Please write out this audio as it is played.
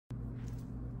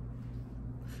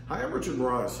Hi, I'm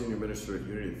Maraj, Senior Minister at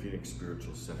Unity of Phoenix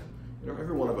Spiritual Center.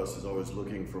 Every one of us is always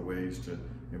looking for ways to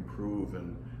improve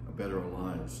and better our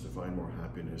lives, to find more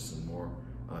happiness and more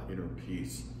inner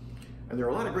peace. And there are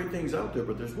a lot of great things out there,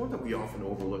 but there's one that we often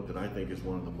overlook that I think is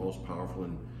one of the most powerful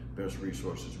and best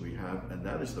resources we have, and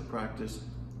that is the practice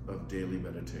of daily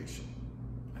meditation.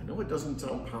 I know it doesn't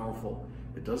sound powerful,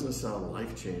 it doesn't sound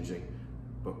life-changing,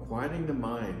 but quieting the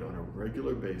mind on a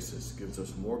regular basis gives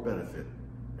us more benefit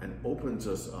and opens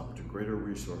us up to greater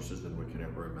resources than we can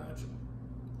ever imagine.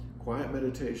 Quiet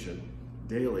meditation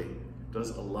daily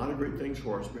does a lot of great things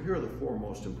for us, but here are the four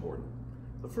most important.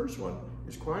 The first one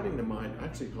is quieting the mind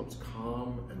actually helps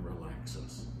calm and relax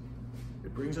us.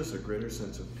 It brings us a greater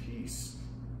sense of peace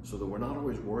so that we're not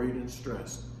always worried and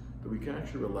stressed, that we can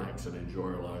actually relax and enjoy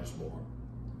our lives more.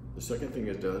 The second thing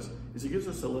it does is it gives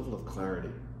us a level of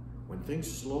clarity. When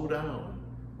things slow down,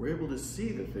 we're able to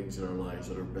see the things in our lives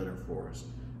that are better for us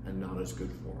and not as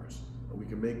good for us. And we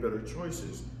can make better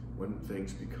choices when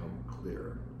things become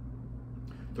clearer.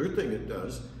 Third thing it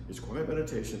does is quiet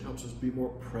meditation helps us be more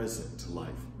present to life.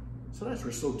 Sometimes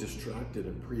we're so distracted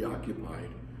and preoccupied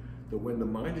that when the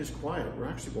mind is quiet, we're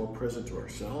actually more present to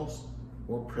ourselves,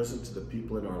 more present to the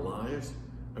people in our lives,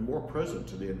 and more present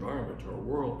to the environment, to our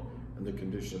world, and the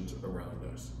conditions around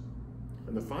us.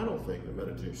 And the final thing that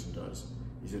meditation does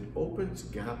is it opens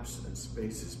gaps and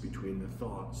spaces between the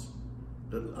thoughts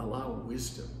that allow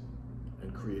wisdom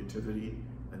and creativity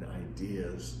and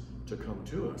ideas to come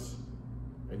to us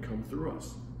and come through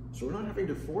us. So we're not having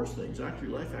to force things. Actually,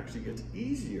 life actually gets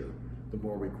easier the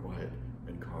more we quiet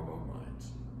and calm our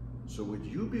minds. So would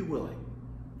you be willing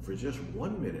for just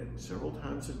 1 minute, several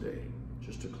times a day,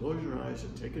 just to close your eyes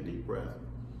and take a deep breath,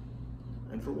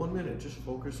 and for 1 minute, just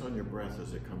focus on your breath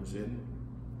as it comes in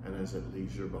and as it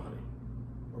leaves your body.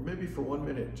 Or maybe for 1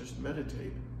 minute, just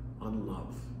meditate on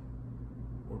love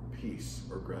or peace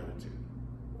or gratitude.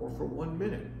 Or for 1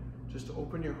 minute, just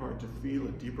open your heart to feel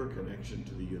a deeper connection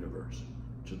to the universe,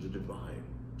 to the divine,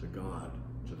 to God,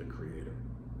 to the Creator.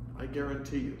 I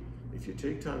guarantee you, if you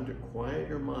take time to quiet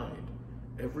your mind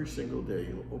every single day,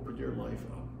 you'll open your life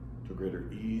up to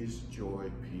greater ease, joy,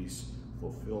 peace,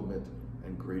 fulfillment,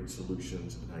 and great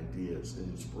solutions and ideas and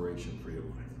inspiration for your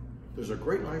life. There's a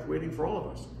great life waiting for all of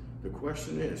us. The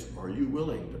question is, are you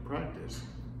willing to practice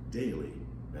daily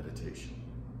meditation?